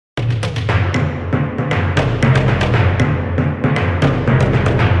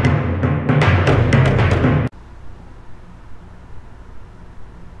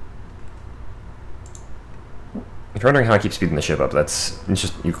If you're wondering how I keep speeding the ship up, it's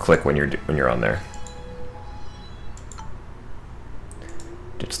just you click when you're on there.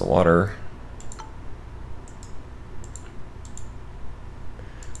 Ditch the water.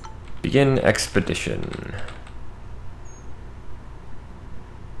 Begin expedition.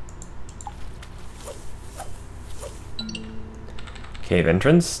 Cave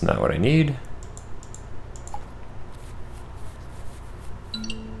entrance, not what I need.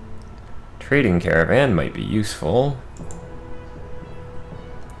 Trading caravan might be useful.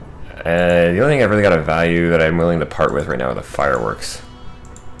 The only thing I've really got a value that I'm willing to part with right now are the fireworks.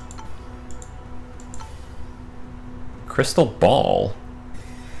 Crystal ball.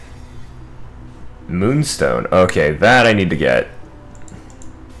 Moonstone. Okay, that I need to get.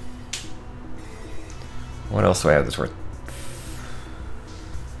 What else do I have that's worth?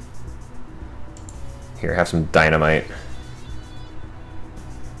 Here, have some dynamite.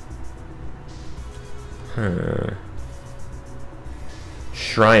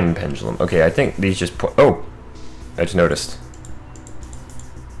 Shrine pendulum. Okay, I think these just put. Oh! I just noticed.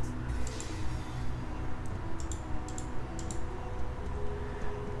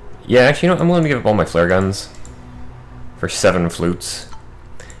 Yeah, actually, you know, I'm willing to give up all my flare guns for 7 flutes.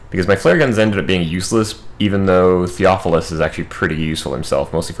 Because my flare guns ended up being useless, even though Theophilus is actually pretty useful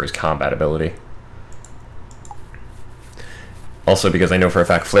himself, mostly for his combat ability. Also because I know for a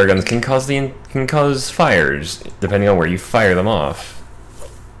fact flare guns can cause fires, depending on where you fire them off.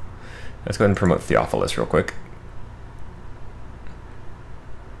 Let's go ahead and promote Theophilus real quick.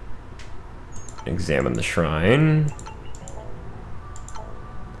 Examine the shrine.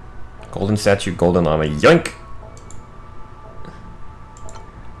 Golden statue, golden llama, yoink!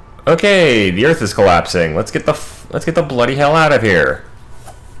 Okay, the earth is collapsing. Let's get the bloody hell out of here.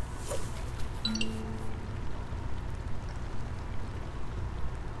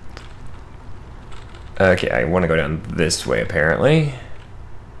 Okay, I want to go down this way apparently.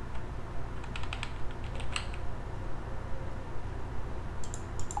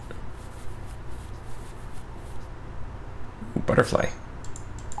 Ooh, butterfly.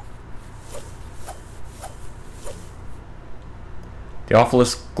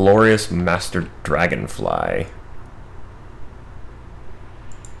 Theophilus Glorious Master Dragonfly.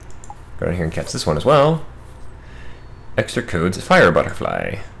 Go down here and catch this one as well. Extra codes, Fire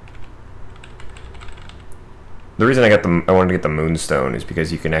Butterfly. The reason I wanted to get the Moonstone is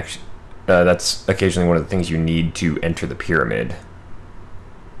because you can actually, that's occasionally one of the things you need to enter the pyramid.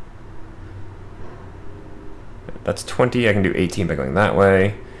 That's 20, I can do 18 by going that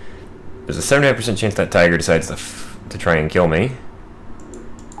way. There's a 79% chance that tiger decides to try and kill me.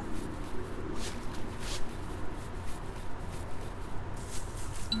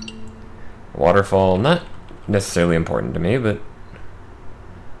 Waterfall, not necessarily important to me, but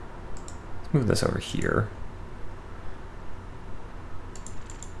let's move this over here.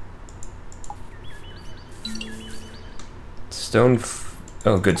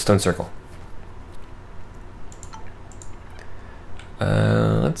 Oh good, stone circle.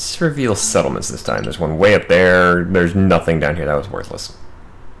 Let's reveal settlements this time. There's one way up there. There's nothing down here. That was worthless.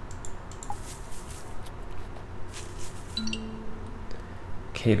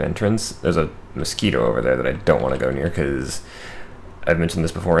 Cave entrance. There's a mosquito over there that I don't want to go near because I've mentioned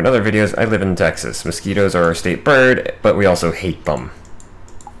this before in other videos. I live in Texas. Mosquitoes are our state bird, but we also hate them.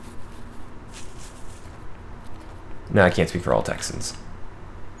 No, I can't speak for all Texans.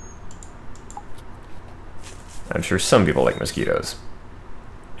 I'm sure some people like mosquitoes,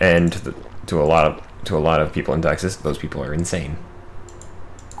 and to a lot of people in Texas, those people are insane.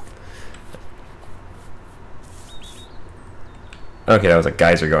 Okay, that was a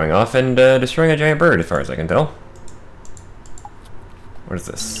geyser going off and destroying a giant bird, as far as I can tell. What is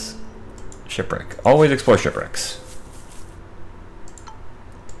this? Shipwreck. Always explore shipwrecks.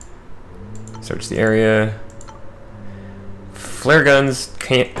 Search the area. Flare guns,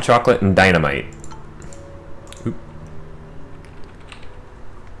 chocolate, and dynamite. Oop.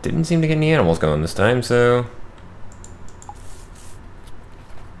 Didn't seem to get any animals going this time, so...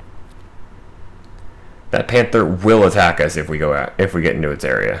 That panther will attack us if we get into its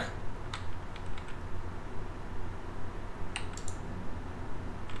area.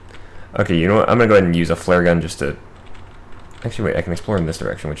 Okay, you know what? I'm gonna go ahead and use a flare gun just to... Actually, wait, I can explore in this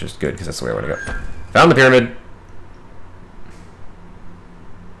direction, which is good, because that's the way I want to go. Found the pyramid!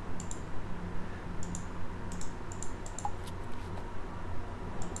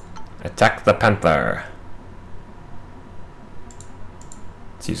 Attack the panther.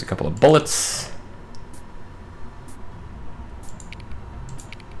 Let's use a couple of bullets.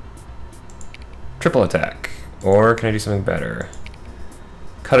 Triple attack. Or can I do something better?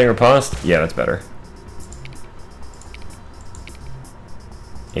 Cutting riposte? Yeah, that's better.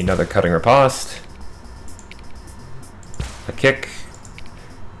 Another cutting riposte. A kick.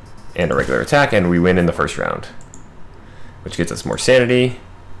 And a regular attack, and we win in the first round. Which gets us more sanity.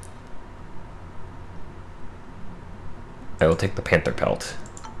 I will take the Panther Pelt.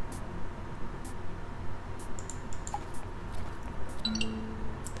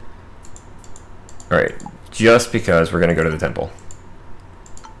 Alright, just because we're going to go to the temple.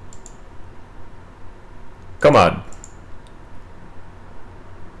 Come on.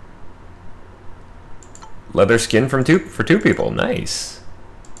 Leather skin for two people. Nice.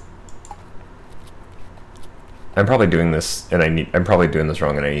 I'm probably doing this, and I'm probably doing this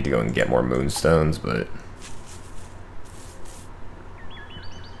wrong, and I need to go and get more moonstones, but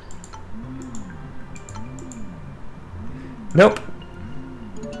nope.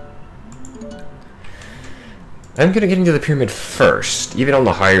 I'm gonna get into the pyramid first. Even on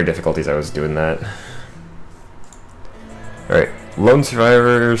the higher difficulties, I was doing that. Alright, lone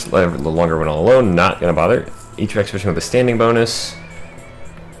survivors, a little longer when all alone, not gonna bother. Each expedition with a standing bonus.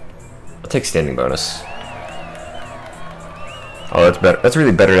 I'll take standing bonus. Oh, that's better. That's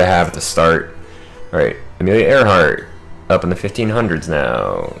really better to have at the start. Alright, Amelia Earhart, up in the 1500s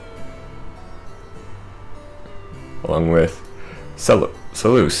now. Along with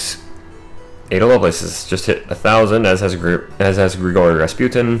Seleucus. Ada Lovelace has just hit 1,000, as has Grigori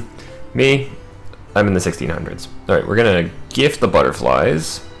Rasputin. Me, I'm in the 1600s. Alright, we're gonna gift the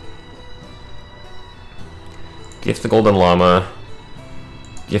butterflies. Gift the golden llama.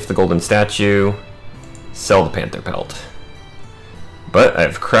 Gift the golden statue. Sell the panther pelt. But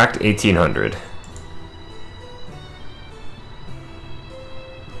I've cracked 1800.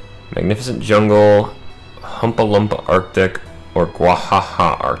 Magnificent jungle, Humpa Lumpa Arctic, or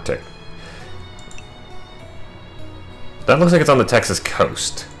Guahaha Arctic. That looks like it's on the Texas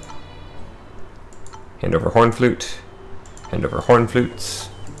coast. Hand over horn flute. Hand over horn flutes.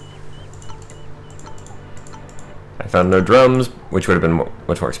 I found no drums, which would have been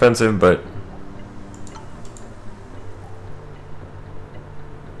much more expensive, but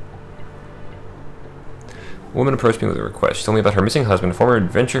a woman approached me with a request. She told me about her missing husband, a former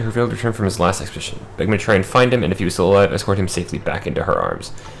adventurer who failed to return from his last expedition. Begged me to try and find him, and if he was still alive, escort him safely back into her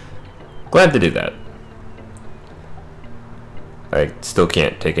arms. Glad to do that. I still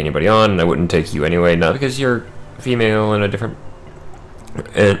can't take anybody on, and I wouldn't take you anyway, not because you're female in a different...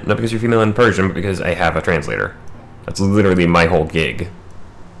 not because you're female in Persian, but because I have a translator. That's literally my whole gig.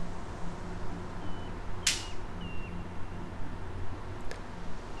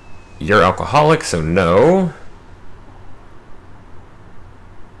 You're alcoholic, so no.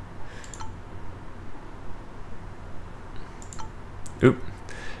 Oop.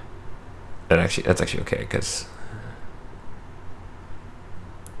 That's actually okay, because...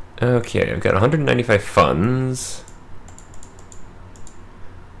 Okay, I've got 195 funds.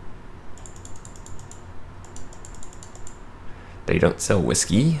 They don't sell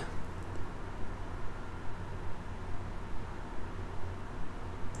whiskey.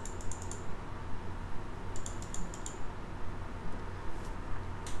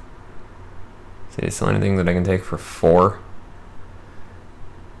 Do they sell anything that I can take for 4?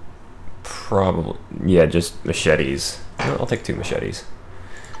 Probably. Yeah, just machetes. I'll take 2 machetes.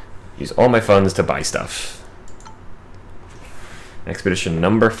 Use all my funds to buy stuff. Expedition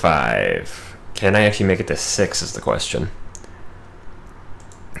number 5. Can I actually make it to 6 is the question.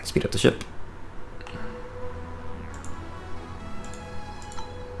 Speed up the ship.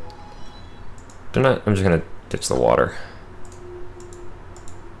 I'm just gonna ditch the water.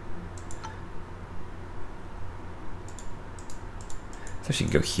 Let's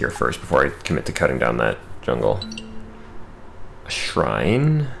actually go here first before I commit to cutting down that jungle. A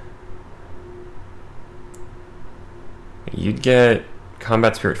shrine. You'd get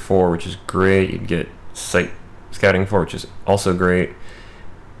Combat Spirit 4, which is great. You'd get Sight Scouting 4, which is also great.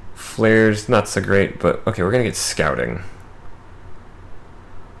 Flares, not so great, but okay, we're gonna get Scouting.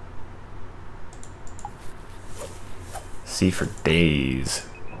 See for days.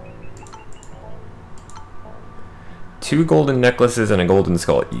 2 golden necklaces and a golden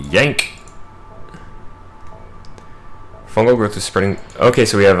skull. Yank! Fungal growth is spreading. Okay,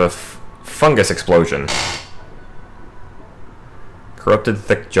 so we have a fungus explosion. Corrupted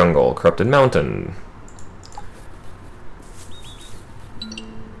thick jungle. Corrupted mountain.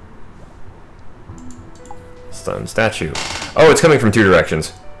 Stone statue. Oh, it's coming from 2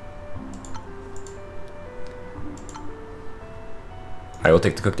 directions. I will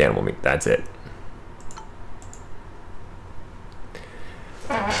take the cooked animal meat. That's it.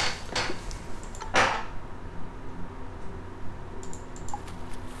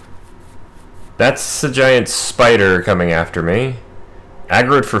 That's a giant spider coming after me.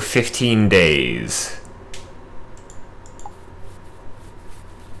 Aggroed for 15 days.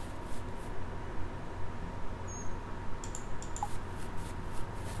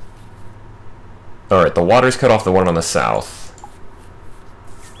 Alright, the water's cut off the one on the south.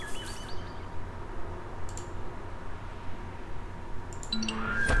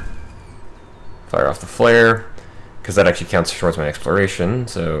 Fire off the flare, because that actually counts towards my exploration.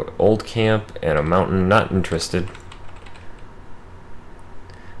 So, old camp and a mountain, not interested.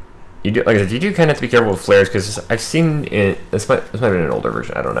 You do, like I said, you do kind of have to be careful with flares, because I've seen it. This might have been an older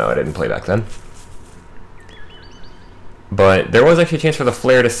version. I don't know. I didn't play back then. But there was actually a chance for the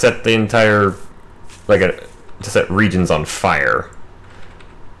flare to set the entire, to set regions on fire.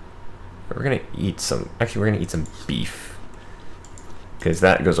 But we're gonna eat some. Actually, we're gonna eat some beef, because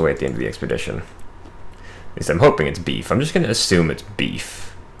that goes away at the end of the expedition. At least I'm hoping it's beef. I'm just gonna assume it's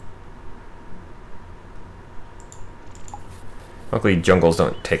beef. Luckily, jungles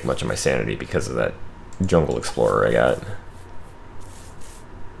don't take much of my sanity because of that jungle explorer I got.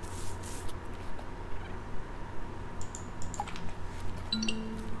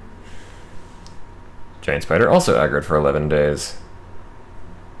 Giant spider also aggroed for 11 days.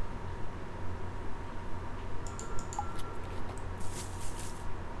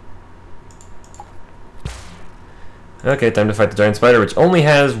 Okay, time to fight the giant spider, which only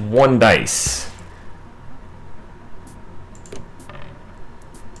has 1 dice.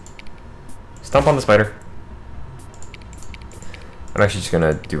 Stomp on the spider. I'm actually just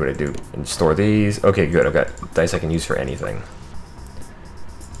gonna do what I do and store these. Okay, good. I've got dice I can use for anything.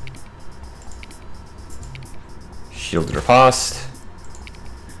 Shielded riposte.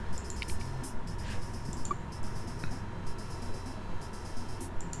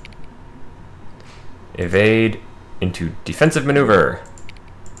 Evade into defensive maneuver.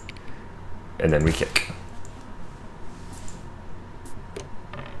 And then we kick.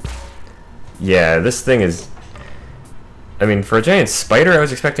 Yeah, this thing is... I mean, for a giant spider, I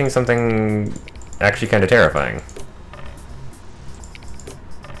was expecting something actually kind of terrifying.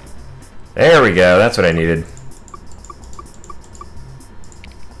 There we go, that's what I needed.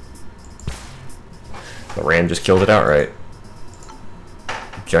 The ram just killed it outright.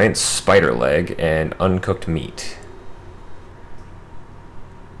 Giant spider leg and uncooked meat.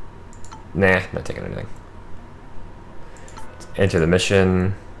 Nah, not taking anything. Enter the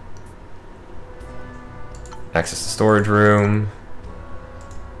mission. Access the storage room.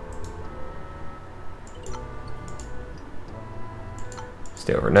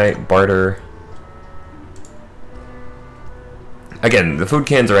 Stay overnight. Barter. Again, the food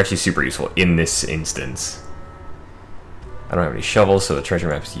cans are actually super useful in this instance. I don't have any shovels, so the treasure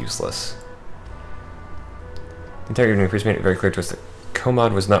map is useless. The entire evening priest made it very clear to us that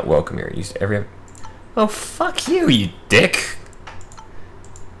Komod was not welcome here. He used every... Oh, fuck you, you dick!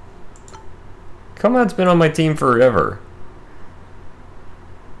 Komod's been on my team forever.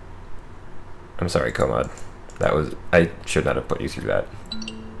 I'm sorry, Komod. That was... I should not have put you through that.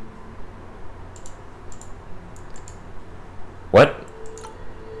 What?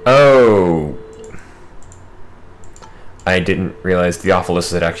 Oh... I didn't realize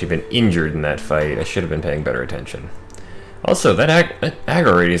Theophilus had actually been injured in that fight. I should have been paying better attention. Also, that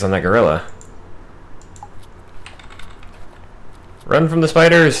aggro radius on that gorilla. Run from the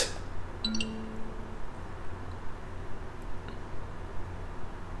spiders!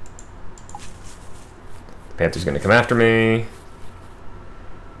 The panther's gonna come after me.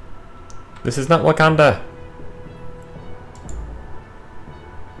 This is not Wakanda.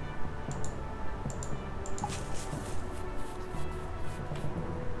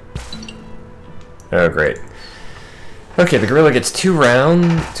 Oh, great. Okay, the gorilla gets 2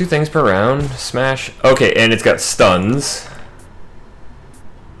 things per round. Smash. Okay, and it's got stuns.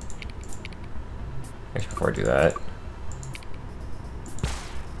 Actually, before I do that.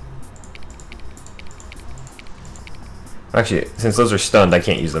 Actually, since those are stunned, I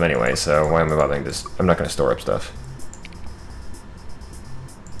can't use them anyway, so why am I bothering this? I'm not going to store up stuff.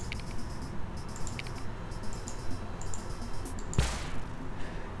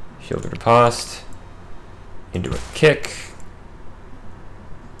 Shielded riposte. Into a kick.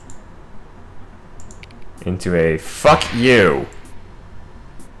 Into a fuck you.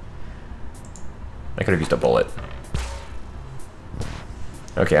 I could have used a bullet.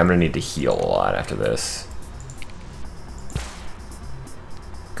 Okay, I'm gonna need to heal a lot after this.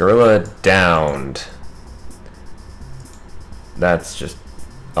 Gorilla downed. That's just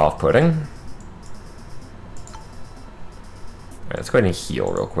off-putting. Alright, let's go ahead and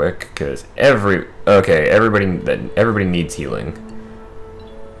heal real quick, because everybody needs healing.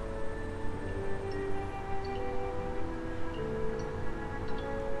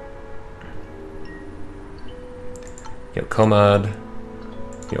 Heal Comad.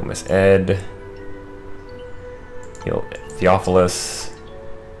 Heal Miss Ed. Heal Theophilus.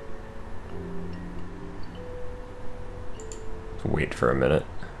 Let's wait for a minute.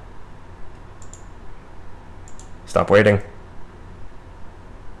 Stop waiting.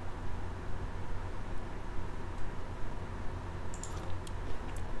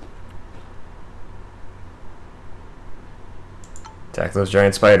 Attack those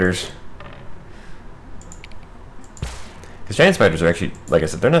giant spiders. Because giant spiders are actually, like I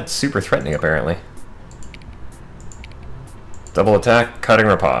said, they're not super threatening apparently. Double attack, cutting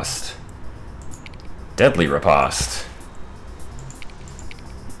riposte. Deadly riposte.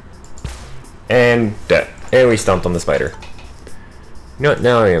 And dead. And we stomped on the spider. You know what?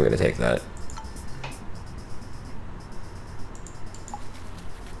 Now I am going to take that.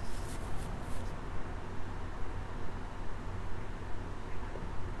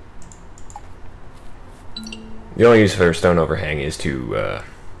 The only use for stone overhang is to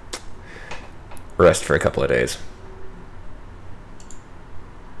rest for a couple of days.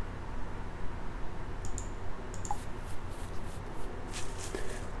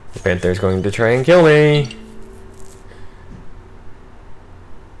 The panther's going to try and kill me.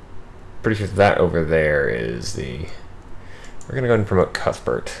 Pretty sure that over there is the... We're going to go ahead and promote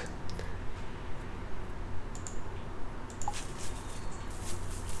Cuthbert.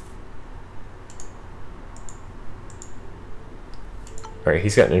 Alright,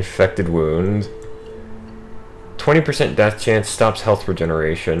 he's got an infected wound. 20% death chance, stops health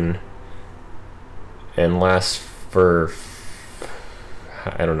regeneration, and lasts for...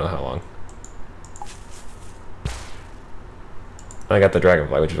 I don't know how long. I got the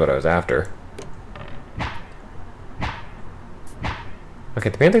dragonfly, which is what I was after. Okay,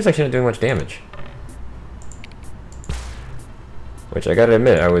 the panther's actually not doing much damage. Which I gotta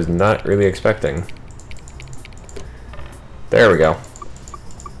admit, I was not really expecting. There we go.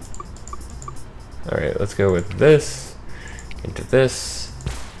 Alright, let's go with this, into this.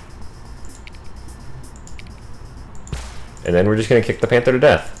 And then we're just gonna kick the panther to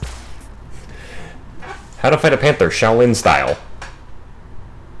death. How to fight a panther, Shaolin style.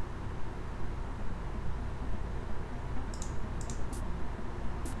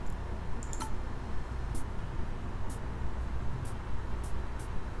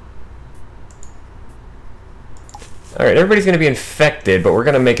 Alright, everybody's gonna be infected, but we're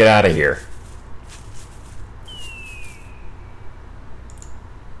gonna make it out of here.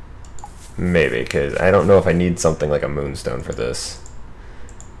 Maybe, because I don't know if I need something like a moonstone for this.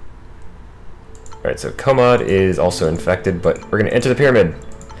 Alright, so Comad is also infected, but we're going to enter the pyramid.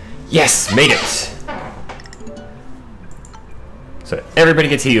 Yes! Made it! So everybody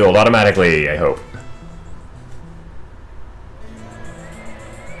gets healed automatically, I hope.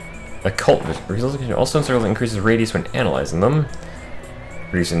 Occult resolution. All stone circles increases radius when analyzing them.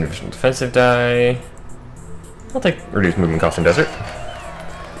 Reduce individual defensive die. I'll take reduced movement cost in desert.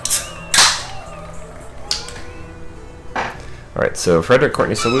 Alright, so Frederick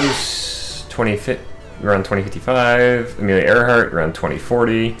Courtney Selous, around 2055, Amelia Earhart, around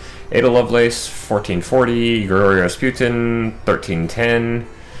 2040, Ada Lovelace, 1440, Gregory Rasputin, 1310,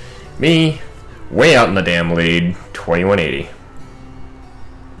 me, way out in the damn lead, 2180.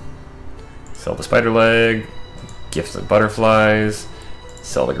 Sell the spider leg, gift the butterflies,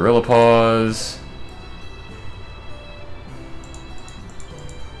 sell the gorilla paws.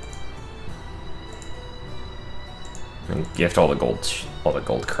 And gift all the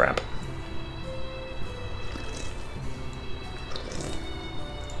gold crap.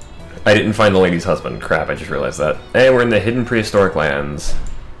 I didn't find the lady's husband. Crap, I just realized that. And we're in the hidden prehistoric lands.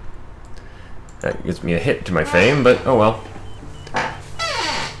 That gives me a hit to my fame, but oh well.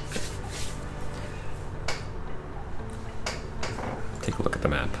 Take a look at the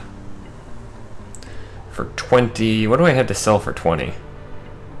map. For 20, what do I have to sell for 20?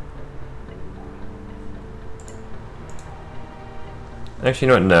 Actually,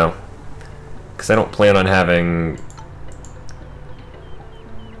 you know what? No. Because I don't plan on having...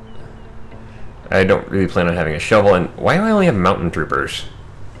 I don't really plan on having a shovel, and why do I only have mountain troopers?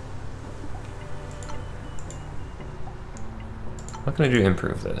 What can I do to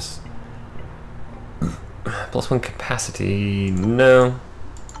improve this? +1 capacity... No.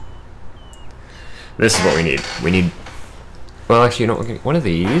 This is what we need. We need... Well, actually, you know what? One of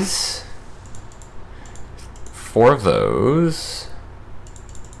these. 4 of those.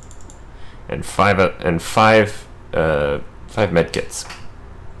 And five medkits.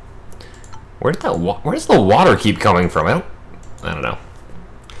 Where does the water keep coming from? I don't know.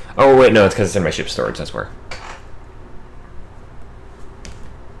 Oh wait, no, it's because it's in my ship storage. That's where.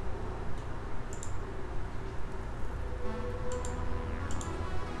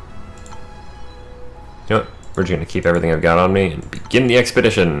 You know what? We're just gonna keep everything I've got on me and begin the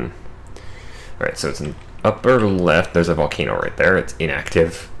expedition. Alright, so it's in upper left. There's a volcano right there. It's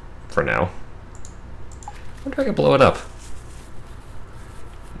inactive for now. I wonder if I could blow it up.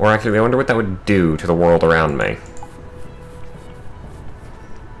 Or actually, I wonder what that would do to the world around me.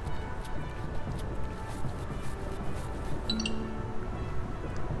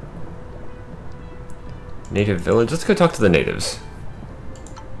 Native village. Let's go talk to the natives.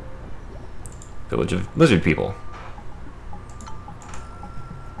 Village of lizard people.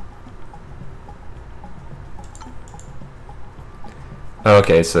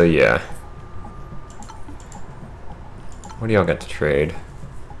 Okay, so yeah. What do y'all got to trade?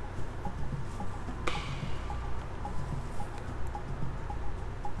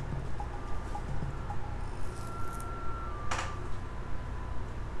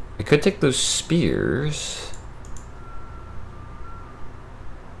 I could take those spears.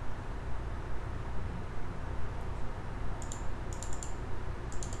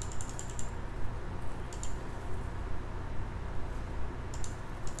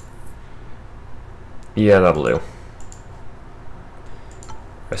 Yeah, that'll do.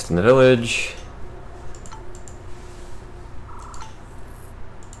 Rest in the village.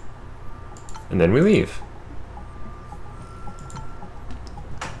 And then we leave.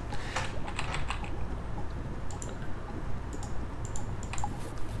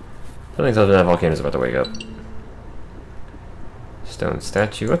 Something tells me that volcano's about to wake up. Stone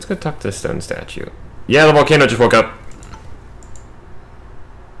statue. Let's go talk to the stone statue. Yeah, the volcano just woke up.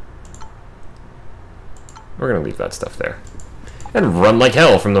 We're gonna leave that stuff there. And run like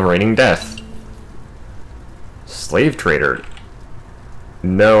hell from the raining death. Slave trader.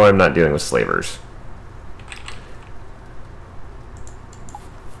 No, I'm not dealing with slavers.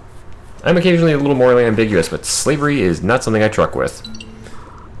 I'm occasionally a little morally ambiguous, but slavery is not something I truck with.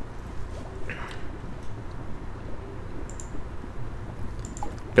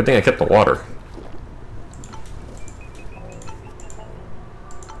 Good thing I kept the water.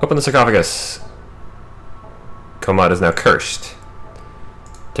 Open the sarcophagus. Komad is now cursed.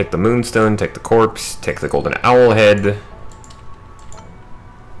 Take the moonstone, take the corpse, take the golden owl head.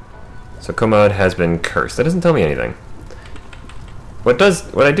 So Komad has been cursed. That doesn't tell me anything. What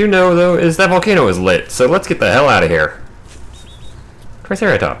I do know though is that volcano is lit, so let's get the hell out of here.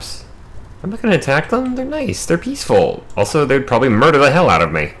 Triceratops. I'm not gonna attack them, they're nice, they're peaceful. Also, they'd probably murder the hell out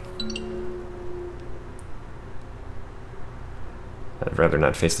of me. I'd rather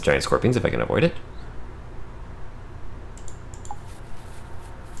not face the giant scorpions if I can avoid it.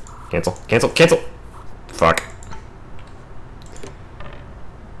 Cancel, cancel, cancel! Fuck.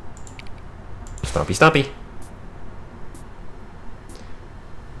 Stompy, stompy.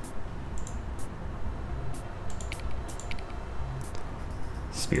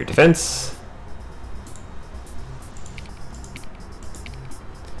 Spear defense.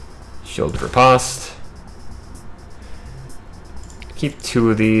 Shield riposte. Keep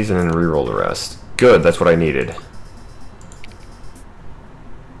 2 of these and then reroll the rest. Good, that's what I needed.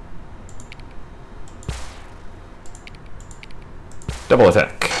 Double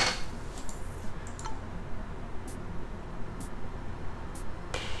attack.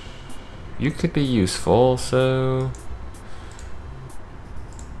 You could be useful, so...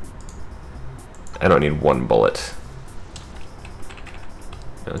 I don't need 1 bullet.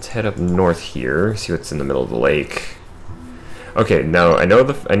 Now let's head up north here, see what's in the middle of the lake. Okay, now I know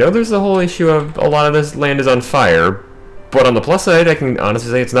there's the whole issue of a lot of this land is on fire, but on the plus side, I can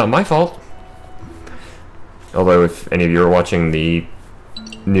honestly say it's not my fault. Although if any of you are watching the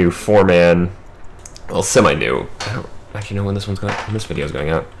new 4-man, well, semi-new, I don't actually know when this video's going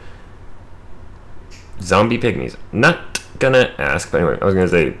out. Zombie pygmies. Not gonna ask, but anyway, I was gonna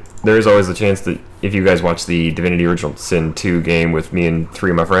say, there is always the chance that if you guys watch the Divinity Original Sin 2 game with me and 3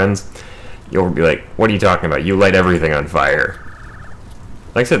 of my friends, you'll be like, what are you talking about? You light everything on fire.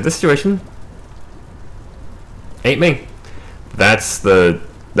 Like I said, this situation ain't me. That's the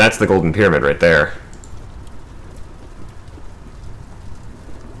Golden Pyramid right there.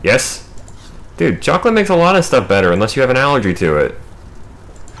 Yes? Dude, chocolate makes a lot of stuff better unless you have an allergy to it.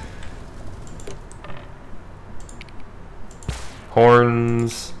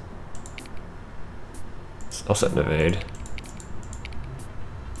 Horns. I'll set an evade.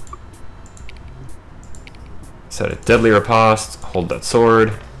 Set a deadly riposte. Hold that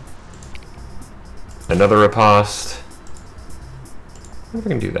sword. Another riposte. I wonder if I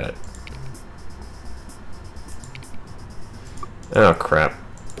can do that. Oh crap.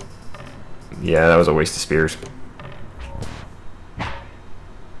 Yeah, that was a waste of spears.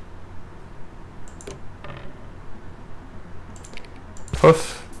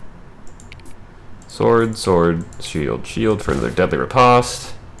 Hoof. Sword, sword, shield, shield for another deadly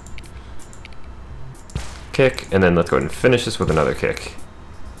riposte. Kick, and then let's go ahead and finish this with another kick.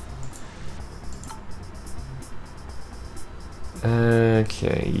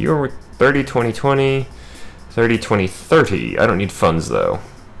 Okay, you're 30, 20, 20, 30, 20, 30. I don't need funds, though,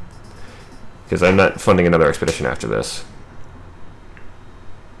 because I'm not funding another expedition after this.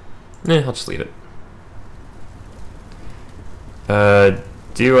 I'll just leave it.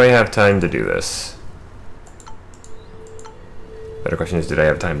 Do I have time to do this? Better question is, did I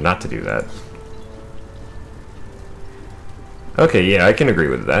have time not to do that? Okay, yeah, I can agree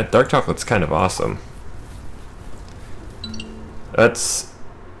with that. Dark chocolate's kind of awesome. That's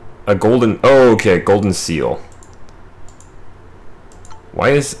a golden... Oh, okay, golden seal. Why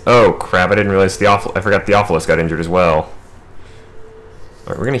is... Oh, crap, I didn't realize I forgot Theophilus got injured as well.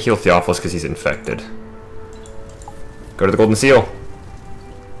 Alright, we're gonna heal Theophilus because he's infected. Go to the golden seal.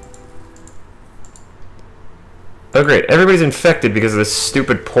 Oh, great. Everybody's infected because of this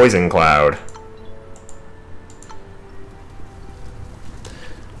stupid poison cloud.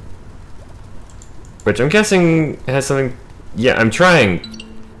 Which I'm guessing has something... Yeah, I'm trying.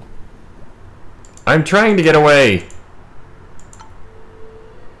 I'm trying to get away.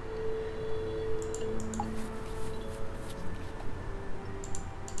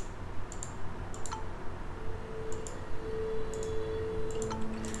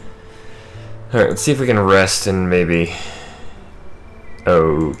 Alright, let's see if we can rest and maybe...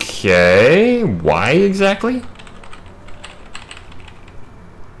 Okay... Why exactly?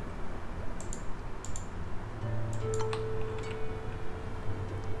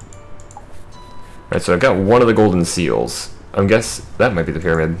 Alright, so I've got one of the golden seals. I guess that might be the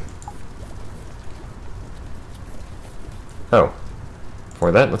pyramid. Oh.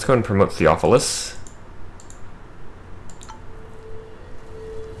 For that, let's go ahead and promote Theophilus.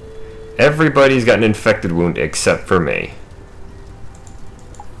 Everybody's got an infected wound except for me.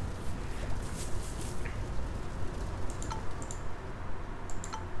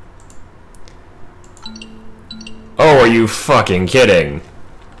 Oh, are you fucking kidding?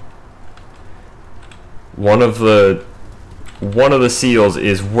 One of the seals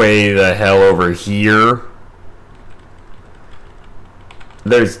is way the hell over here.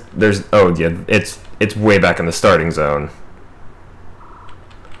 There's oh yeah, it's way back in the starting zone.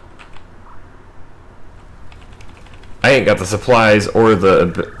 I ain't got the supplies or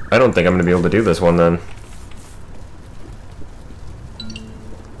the... I don't think I'm gonna be able to do this one then.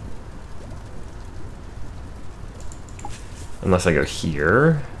 Unless I go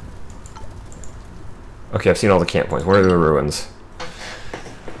here. Okay, I've seen all the camp points. Where are the ruins?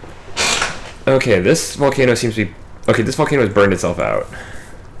 Okay, this volcano seems to be... Okay, this volcano has burned itself out.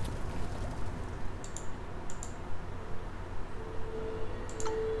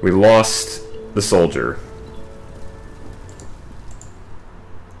 We lost the soldier.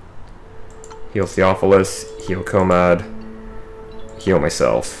 Heal Theophilus, heal Comad, heal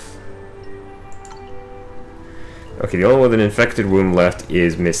myself. Okay, the only one with an infected wound left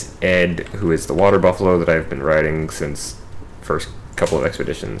is Miss Ed, who is the water buffalo that I've been riding since first couple of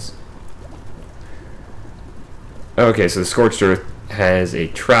expeditions. Okay, so the Scorched Earth has a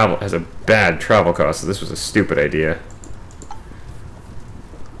bad travel cost, so this was a stupid idea.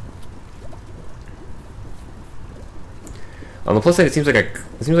 On the plus side, it seems like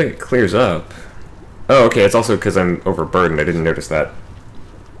it clears up. Oh, okay, it's also because I'm overburdened. I didn't notice that.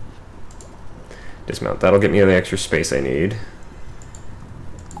 Dismount. That'll get me the extra space I need.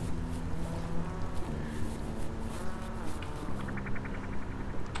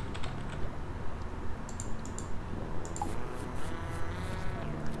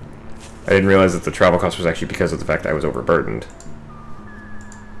 I didn't realize that the travel cost was actually because of the fact that I was overburdened.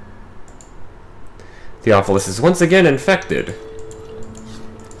 Theophilus is once again infected.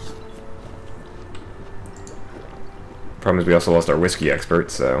 Problem is we also lost our whiskey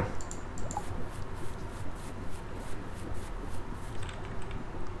expert, so...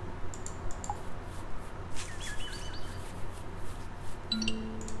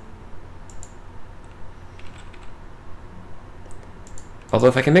 Although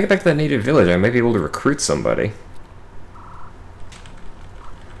if I can make it back to that native village, I might be able to recruit somebody.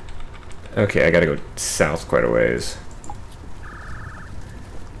 Okay, I gotta go south quite a ways.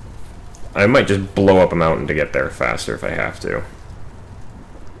 I might just blow up a mountain to get there faster if I have to.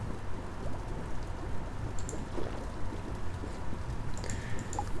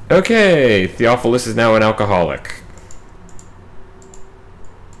 Okay, Theophilus is now an alcoholic.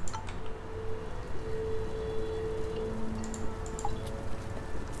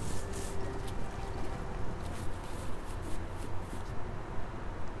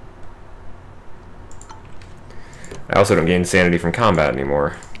 I also don't gain sanity from combat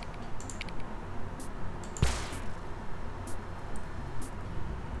anymore.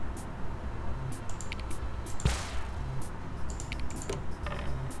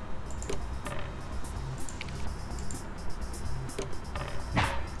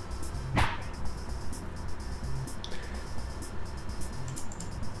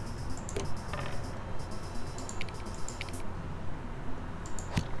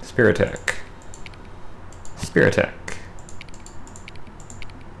 Spear attack. Spear attack.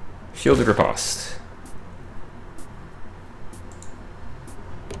 Shielded riposte.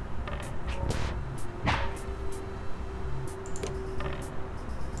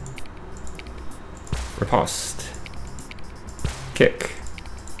 Riposte. Kick.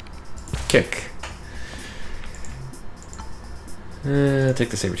 Kick. Take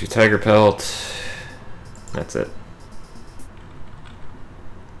the saber-tooth tiger pelt. That's it.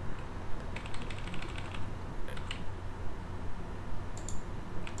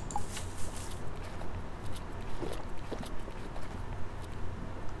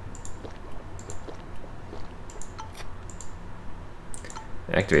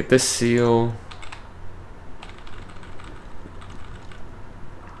 Activate this seal.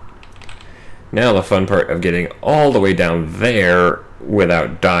 Now the fun part of getting all the way down there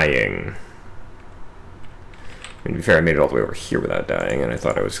without dying. I mean, to be fair, I made it all the way over here without dying, and I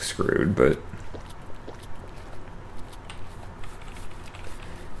thought I was screwed, but...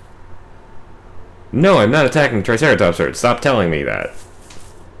 No, I'm not attacking the Triceratops sword. Stop telling me that.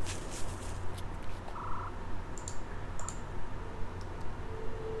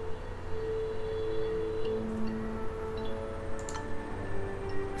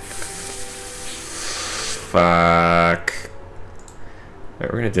 Fuck.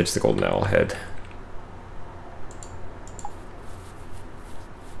 Alright, we're gonna ditch the golden owl head.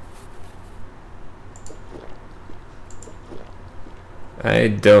 I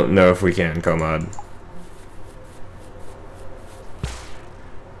don't know if we can, Comod.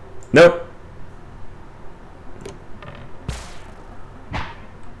 Nope.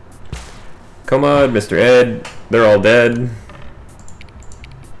 Comod, Mr. Ed, they're all dead.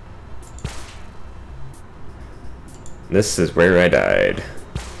 This is where I died.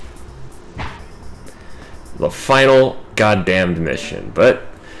 The final goddamned mission, but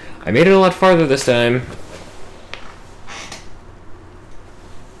I made it a lot farther this time.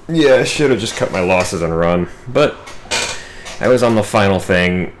 Yeah, I should have just cut my losses and run, but I was on the final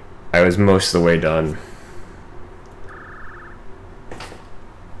thing. I was most of the way done.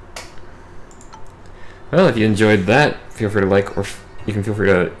 Well, if you enjoyed that, feel free to like, or you can feel free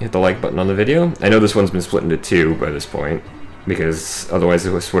to hit the like button on the video. I know this one's been split into two by this point, because otherwise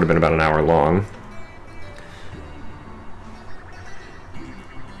this would have been about an hour long.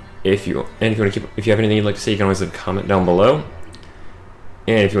 If you have anything you'd like to say, you can always leave a comment down below.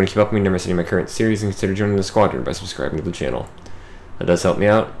 And if you want to keep up with me, never miss any of my current series, and consider joining the squadron by subscribing to the channel. That does help me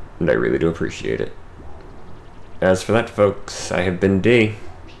out, and I really do appreciate it. As for that, folks, I have been D.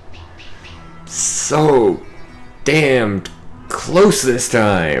 So damned close this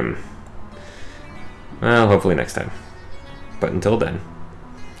time. Well, hopefully next time. But until then,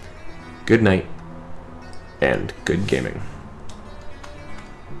 good night, and good gaming.